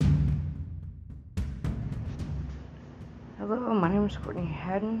Hello, my name is Courtney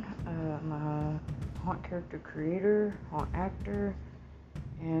Haddon. I'm a haunt character creator, haunt actor,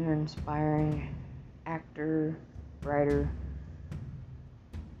 and an inspiring actor, writer,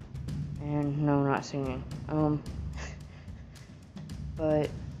 and no, not singing.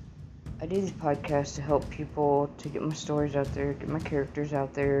 But I do these podcasts to help people, to get my stories out there, get my characters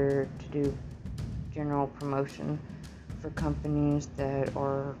out there, to do general promotion for companies that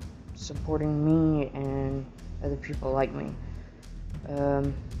are supporting me and other people like me.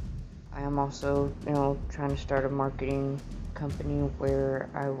 I am also, trying to start a marketing company where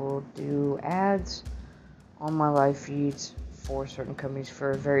I will do ads on my live feeds for certain companies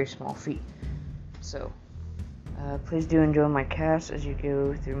for a very small fee. So, please do enjoy my cast as you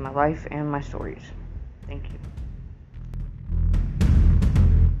go through my life and my stories. Thank you.